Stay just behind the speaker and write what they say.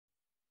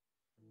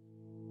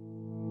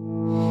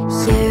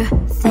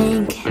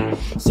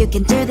You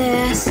can do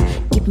this,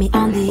 keep me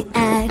on the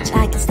edge,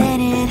 I can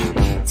stand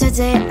it.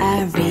 Today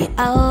I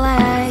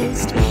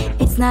realized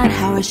it's not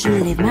how I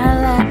should live my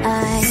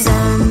life.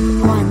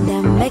 Someone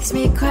that makes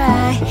me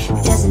cry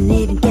doesn't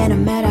even get no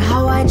matter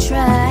how I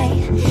try.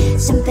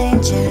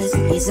 Something just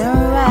isn't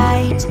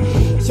right.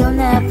 You'll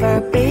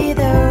never be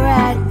the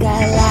right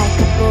guy. Like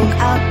a book,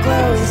 I'll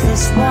close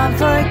this one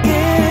for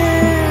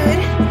good.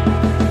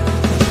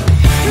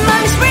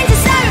 Mommy's brains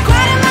inside are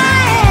quite in my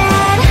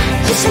head.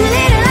 Just a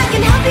little, I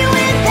can help you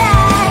with that.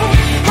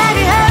 Have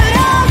you heard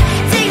of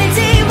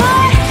dignity,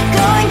 boy?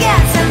 Go and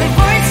get some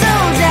before it's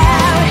sold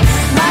out.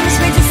 Mommy's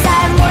brains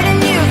inside more than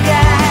you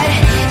got.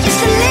 Just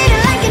a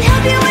little, I can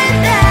help you with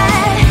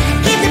that.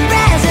 Keep the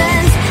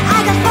presents I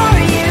got for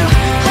you.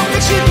 Hope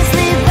that you can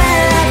sleep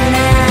well at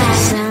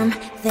night. Some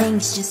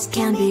things just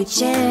can't be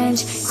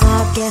changed.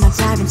 Cloud and I'm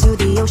diving to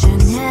the ocean,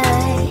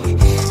 hey.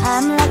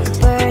 I'm like a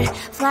bird,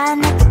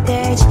 flying like a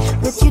cage.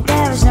 With you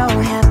there was no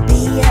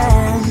happy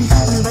end.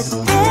 But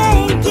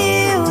thank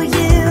you,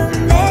 you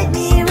made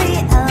me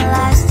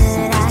realize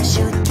that I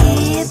should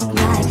keep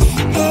my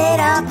head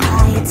up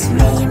high. It's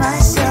me,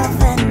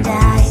 myself and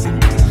I.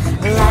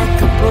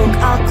 Like a book,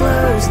 I'll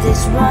close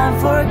this one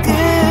for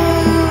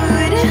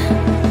good.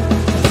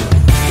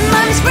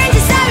 Mommy's brains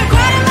inside are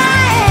quite in my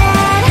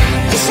head.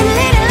 Just a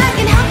little, I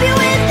can help you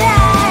with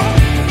that.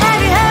 Have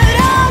you heard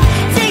of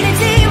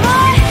dignity,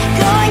 boy?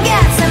 Go and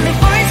get some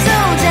before it's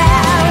sold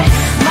out.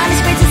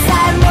 Mommy's brains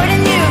inside more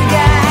than you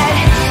got.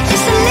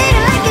 Just a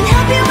little, I can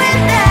help you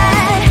with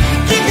that.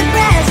 Keep the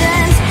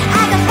presents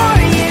I got for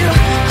you.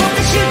 Hope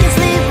that you can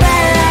sleep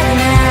well at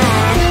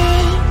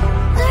night.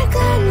 We're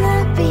gonna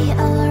be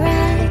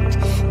alright.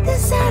 The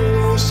sun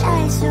will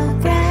shine so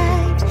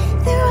bright.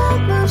 The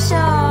road moves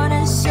on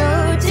and so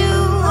do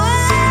I.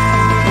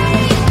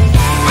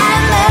 I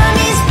love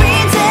these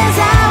princess,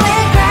 I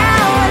wear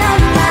crown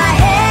on my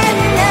head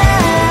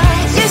now.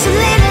 Just a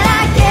little,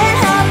 I can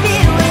help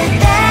you with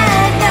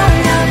that. No,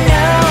 no,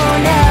 no,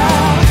 no.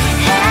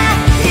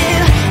 Have you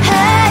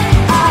heard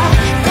of?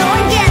 Go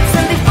and get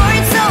some before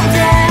it's sold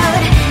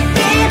out.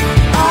 Give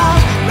all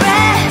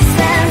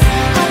presents.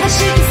 Hope that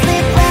you can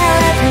sleep well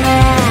at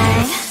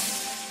night.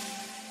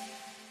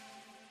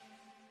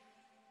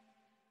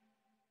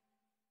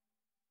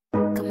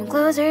 Come on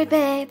closer,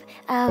 babe,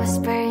 I'll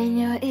whisper in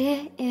your ear.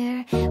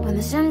 When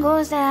the sun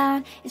goes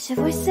down, it's your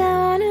voice I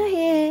wanna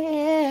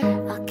hear.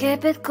 I'll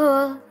keep it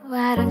cool,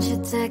 why don't you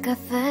take a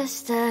first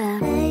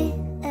step? Hey,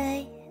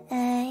 hey,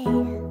 hey.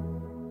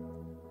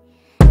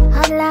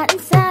 Hot Latin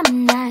summer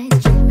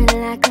nights, treat me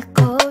like a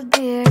cold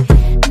beer.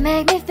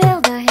 Make me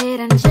feel the heat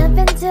and jump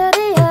into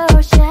the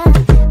ocean.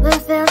 We'll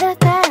feel the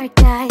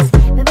paradise,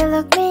 baby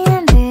look me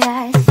in the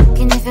eyes.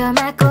 Can you feel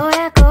my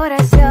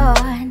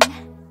corazón?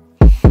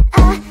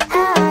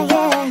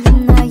 Yeah, you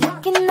know you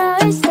can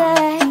always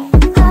stay.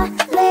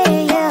 Only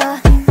you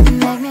can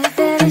make me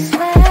feel this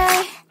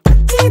way.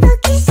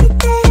 도끼도끼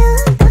시대요,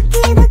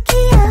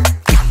 도끼도끼요.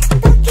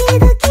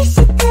 도끼도끼 시대요.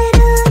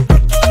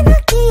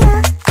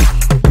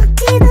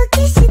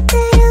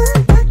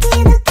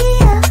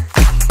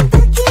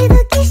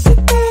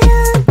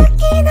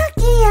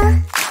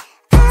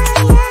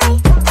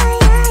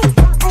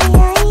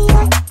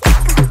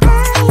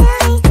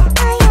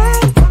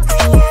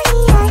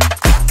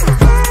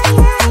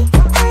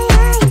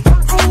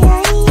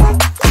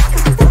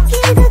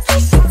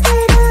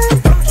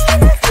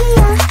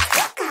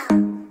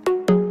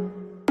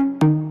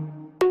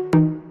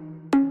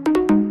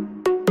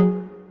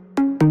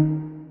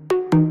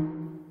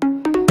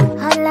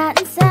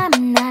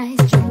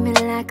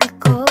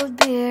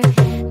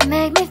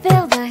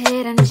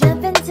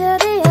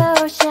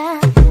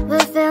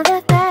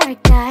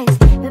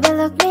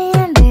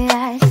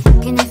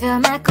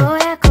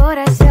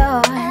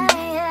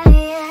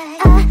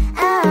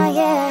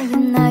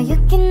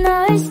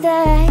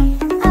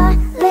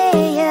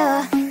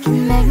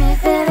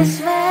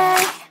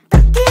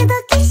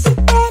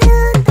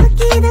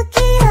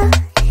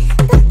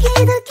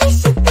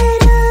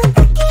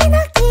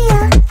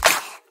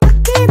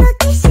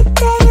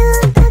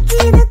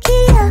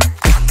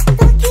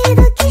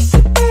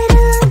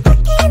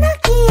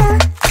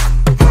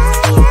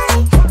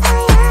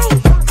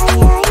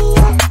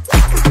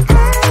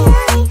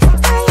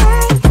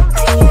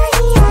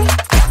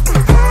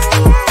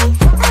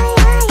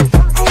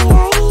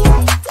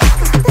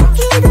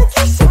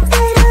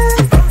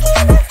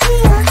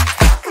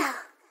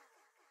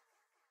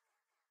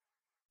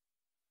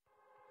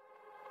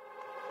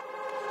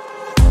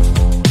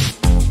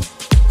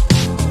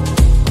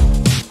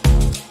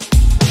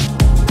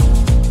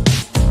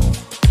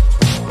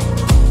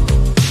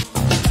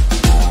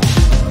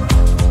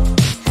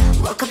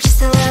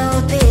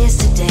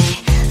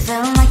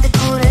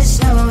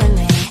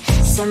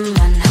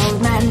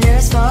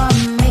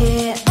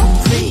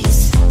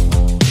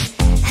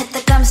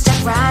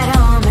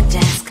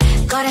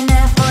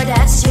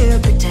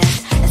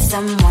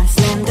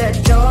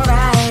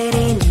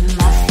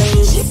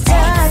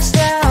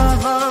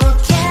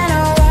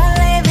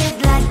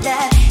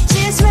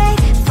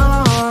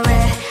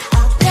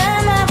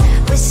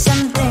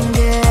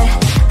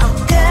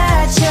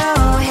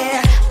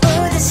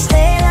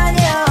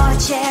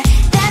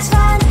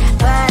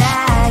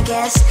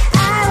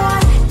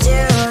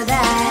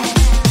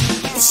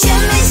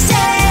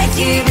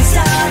 you've been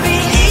sorry.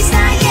 It's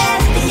not yet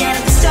the end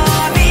of the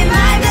story.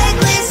 My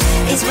blacklist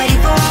is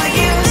waiting for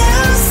you.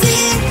 I'll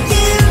see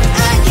you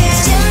again.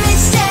 It's your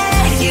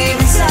mistake. You've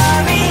been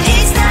sorry.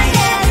 It's not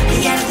yet the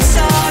end of the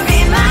story.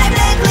 My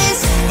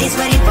blacklist is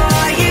waiting for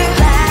you.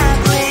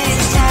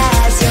 Blacklist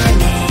has your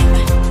name.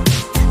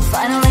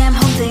 Finally, I'm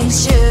home.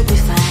 Things should be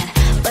fine,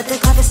 but the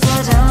clock is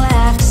still don't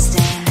left to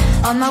stain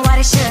on my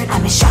white shirt.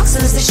 I'm in shock, so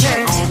is the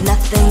shirt. I have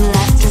nothing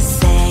left to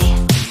say.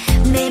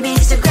 Maybe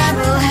Instagram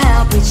will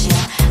help with you,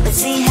 but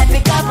seeing happy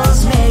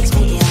couples makes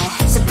me ill.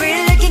 Some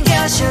pretty looking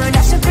girl showing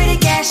up some pretty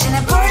cash, and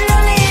I'm bored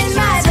lonely in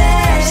my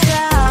bed.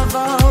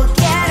 Trouble,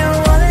 yeah, I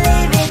don't wanna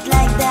leave it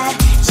like that.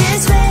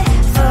 Just wait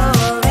for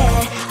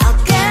it. I'll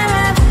come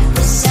up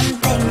with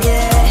something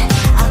good.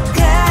 I'll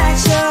cut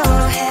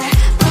your hair,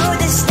 put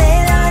this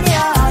nail on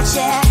your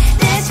chair.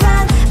 This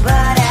one,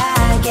 but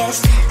I guess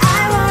I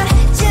won't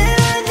do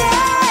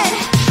that.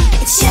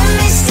 It's your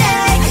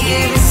mistake.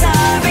 You've been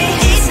sorry.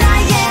 It's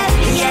not yet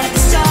the end of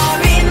the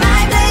story. My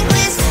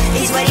blacklist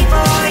is waiting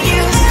for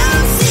you.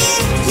 I'll see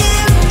you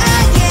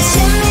again. It's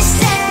your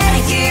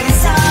mistake. You've been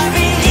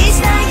sorry. It's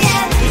not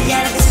yet the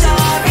end of the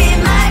story.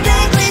 My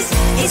blacklist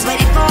is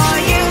waiting for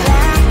you.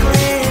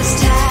 Blacklist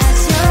has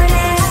your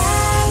name.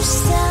 I wish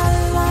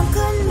someone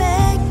could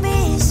make me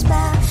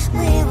smile.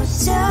 We would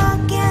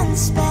talk and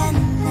spend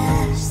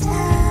less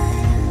time.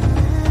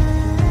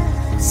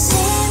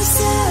 Seems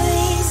so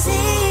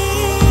easy,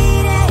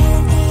 it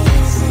ain't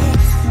easy.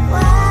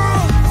 Why?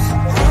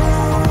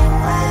 Oh,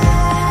 why?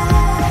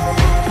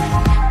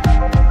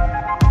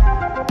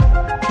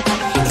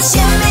 It's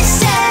your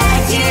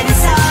mistake. You've been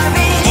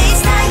sorry.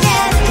 It's not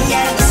yet the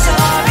end of the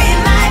story.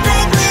 My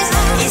blacklist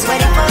is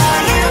waiting for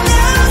you.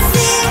 I'll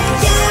see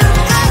you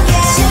again.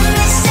 It's your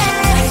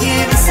mistake.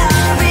 You've been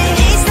sorry.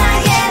 It's not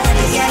yet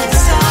the end of the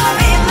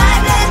story. My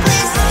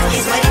blacklist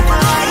is waiting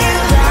for you.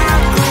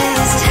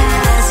 Blacklist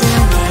has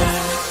your name.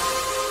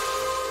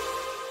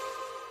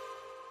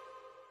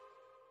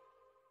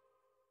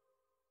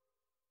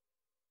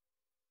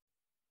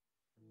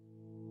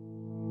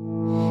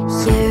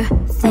 You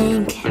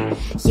think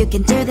you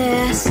can do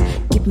this,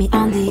 keep me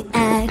on the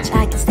edge,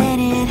 I can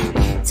stand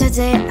it.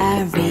 Today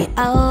I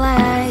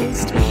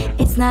realized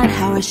it's not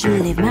how I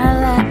should live my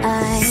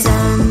life.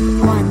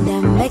 Someone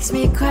that makes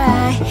me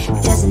cry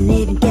doesn't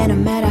even care no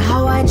matter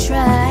how I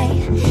try.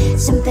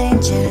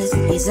 Something just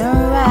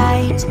isn't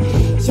right.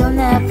 You'll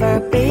never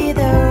be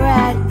the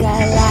right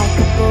guy. Like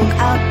a book,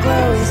 I'll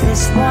close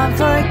this one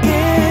for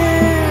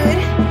good.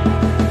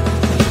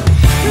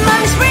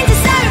 Mommy's brain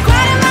decided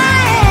quite in my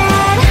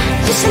head.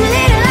 Just a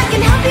little, I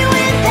can help you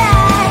with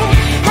that.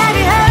 Have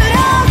you heard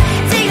of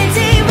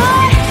dignity,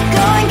 boy?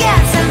 Go and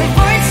get some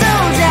before it's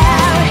sold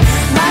out.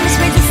 Mommy's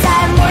brain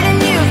decided more than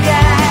you've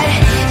got.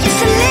 Just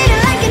a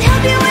little, I can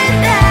help you with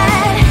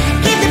that.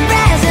 Keep the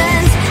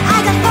presents I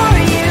got for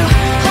you.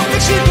 Hope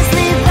that you can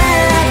sleep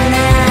well at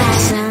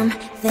night. Some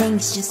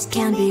things just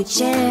can't be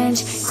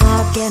changed.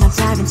 Cloud can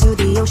dive into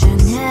the ocean,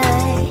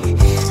 hey.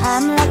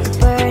 I'm like a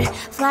bird,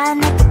 flying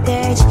like a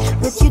cage.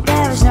 With you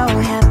there is no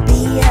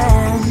happy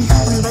end.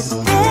 But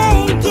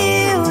thank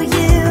you,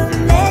 you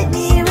made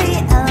me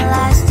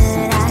realize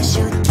that I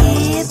should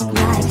keep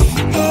my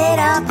head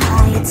up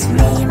high. It's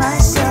me,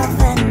 myself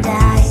and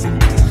I.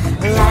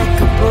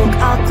 Like a book,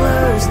 I'll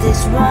close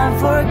this one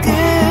for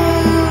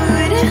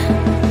good.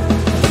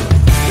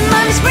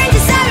 Mommy's brain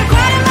decided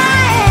quite in my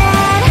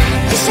head.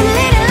 Just a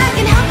little, I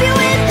can help you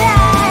with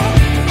that.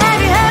 Have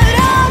you heard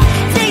of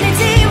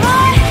dignity,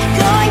 boy?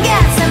 Go and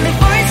get some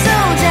before it's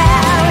sold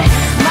out.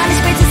 Mommy's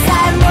brain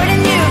decided more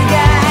than you've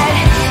got.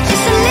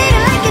 Just a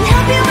little, I can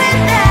help you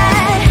with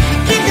that.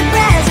 Keep the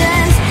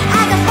presents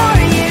I got for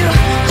you.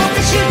 Hope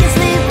that you can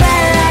sleep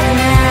well at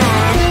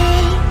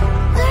night.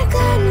 We're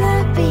gonna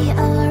be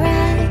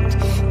alright.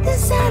 The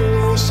sun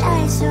will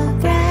shine so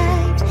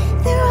bright.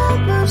 The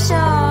road moves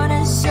on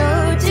and so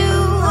do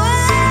I.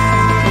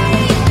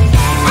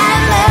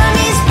 I'm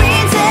mommy's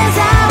princess,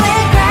 I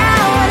wear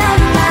crown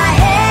on my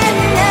head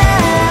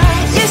now.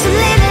 Just a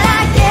little,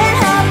 I can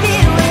help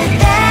you with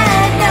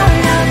that. No,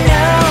 no,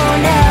 no,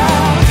 no.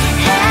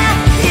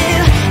 Have you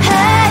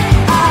heard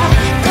of?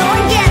 Go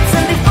and get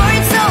some before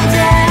it's sold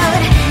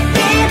out.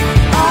 Give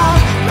all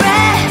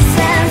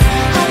presents.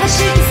 Hope that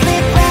you can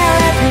sleep well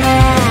at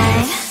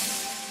night.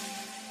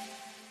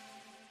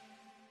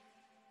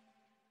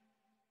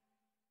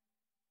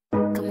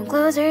 Come on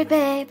closer,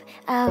 babe,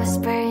 I'll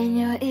whisper in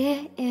your ear.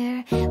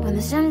 When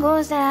the sun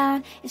goes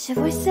down, it's your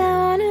voice I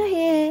wanna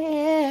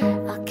hear.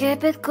 I'll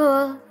keep it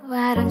cool,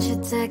 why don't you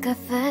take a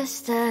first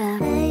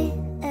step? Hey,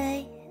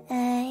 hey,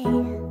 hey.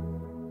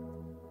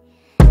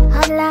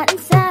 Hot light and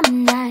summer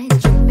night,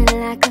 treat me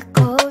like a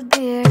cold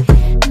beer.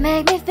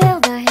 Make me feel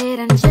the heat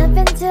and jump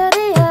into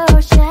the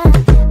ocean.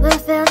 We'll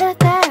feel the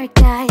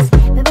paradise,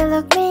 baby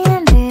look me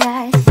in the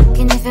eyes.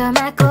 Can you feel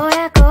my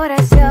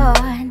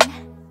corazón?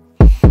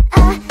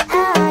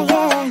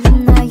 Yeah, you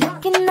know you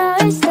can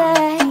always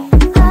stay.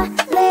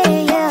 Only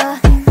you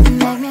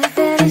make me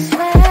feel this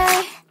way.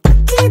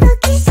 Doki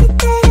doki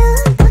shiteru,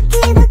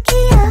 doki doki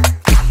yo.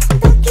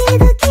 Doki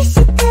doki shiteru.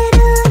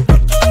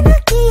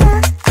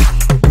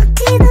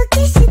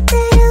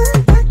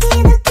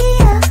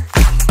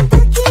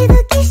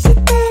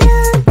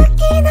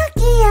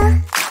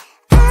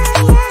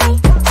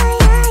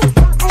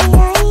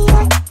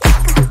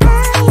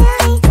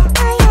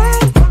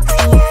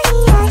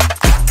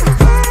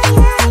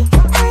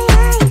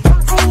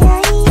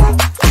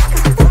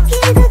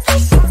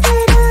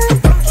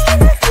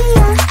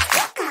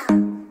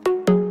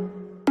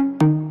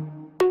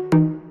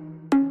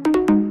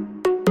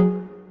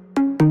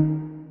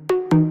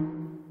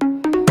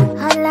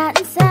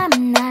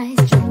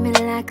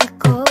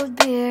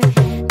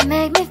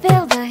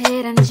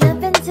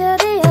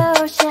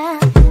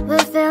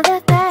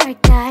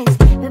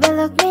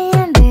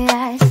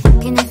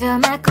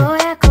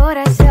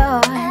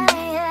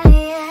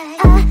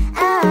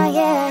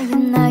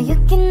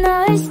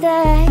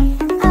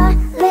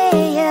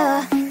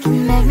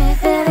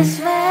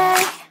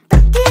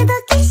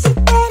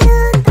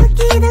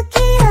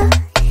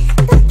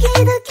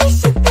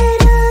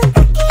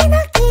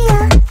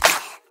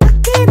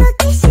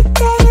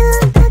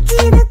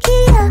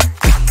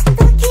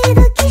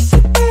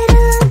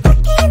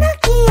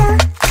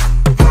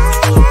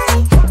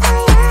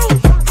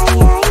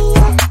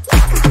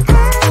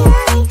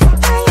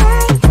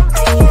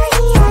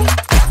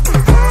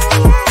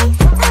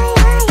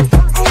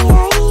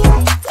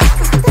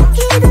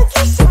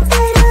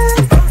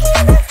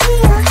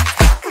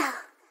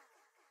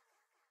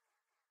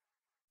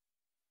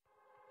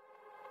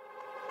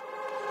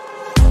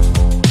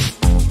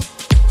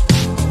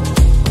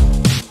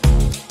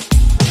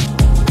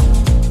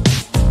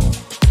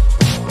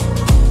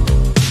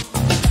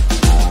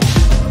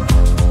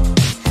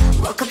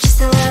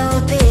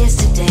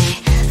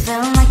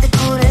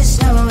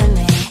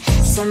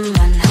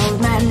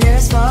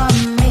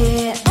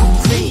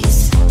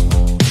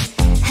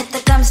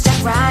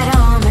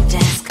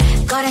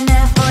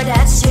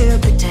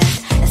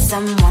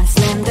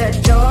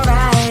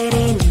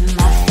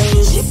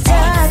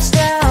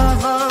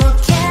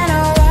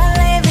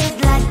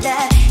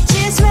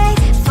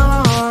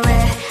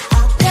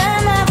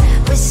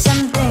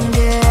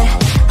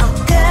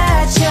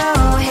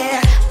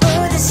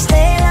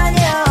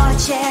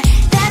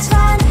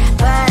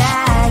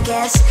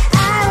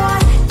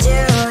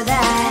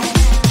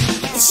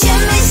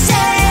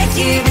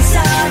 you've been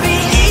sorry.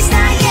 It's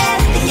not yet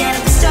the end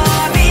of the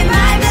story.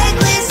 My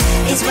blacklist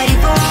is waiting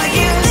for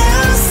you.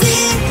 They'll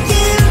see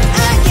you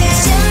again.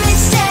 It's your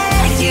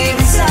mistake. You've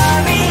been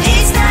sorry.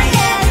 It's not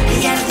yet the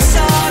end of the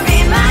story.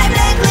 My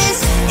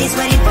blacklist is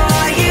waiting for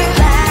you.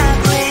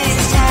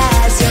 Blacklist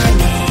has your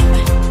name.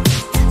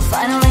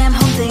 Finally I'm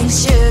home, things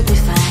should be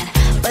fine,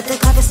 but the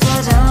clock is slow,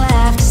 don't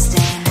have to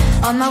stain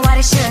on my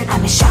white shirt.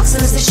 I'm in shock, so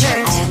is the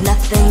shirt. I have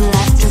nothing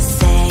left to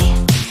say.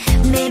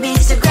 Maybe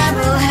Instagram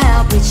will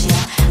help with you,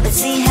 but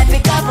seeing happy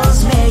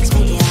couples makes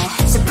me ill.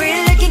 Some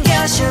pretty looking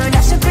girl showing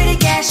off some pretty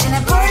cash, and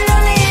I'm bored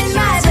lonely in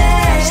my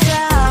bed.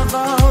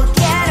 Trouble,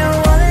 yeah, I don't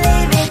wanna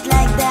leave it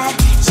like that.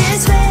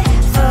 Just wait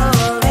for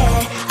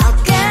it. I'll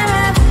come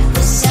up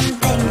with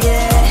something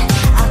good.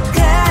 I'll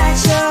cut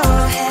your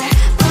hair,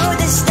 put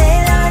the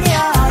stain on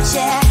your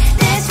chair.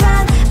 This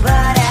one,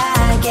 but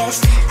I guess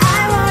I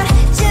won't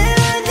do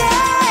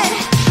that.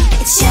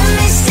 It's your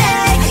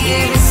mistake.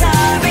 You've been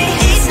sorry.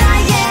 It's not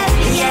yet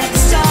the end of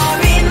the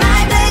story. My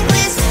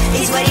blacklist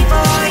is waiting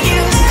for you.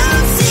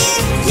 I'll see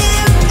you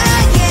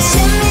again. It's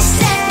your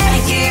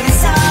mistake. You've been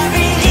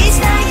sorry. It's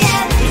not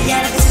yet the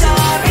end of the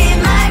story.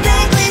 My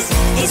blacklist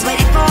is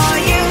waiting for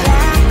you.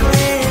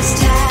 Blacklist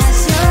has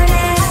your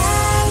name.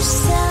 I wish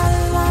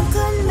someone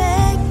could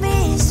make me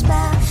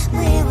smile.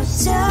 We would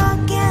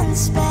talk and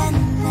spend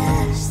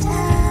less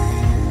time.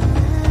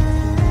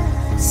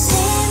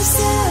 Seems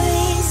so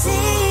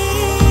easy,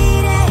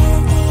 it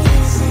ain't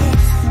easy.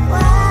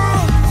 Why,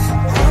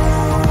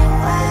 oh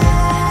why?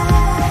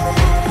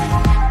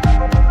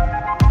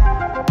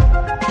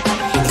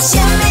 It's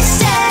your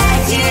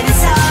mistake, you've been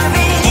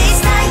sorry.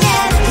 It's not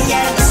yet the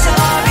end of the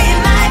story.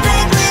 My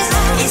blacklist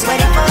is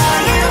waiting for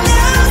you.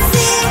 They'll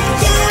see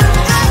you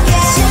again.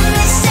 It's your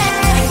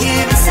mistake,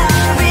 you've been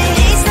sorry.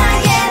 It's not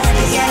yet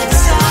the end of the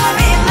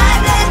story. My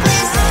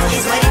blacklist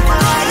is waiting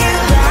for you.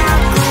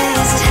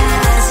 Blacklist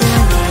has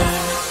your name.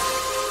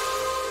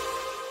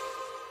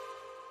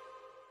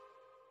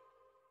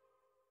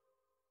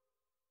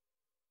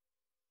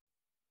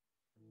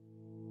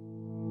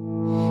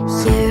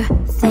 You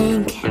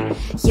think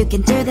you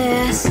can do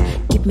this,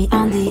 keep me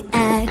on the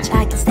edge,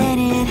 I can stand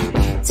it.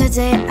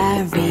 Today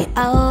I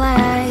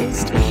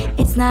realized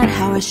it's not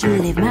how I should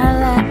live my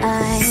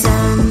life.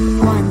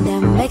 Someone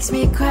that makes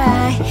me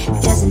cry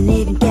doesn't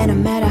even care no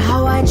matter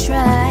how I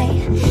try.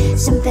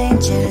 Something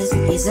just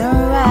isn't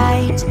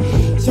right.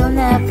 You'll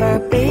never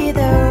be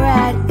the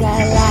right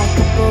guy. Like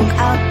a book,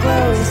 I'll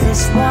close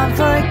this one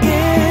for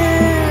good.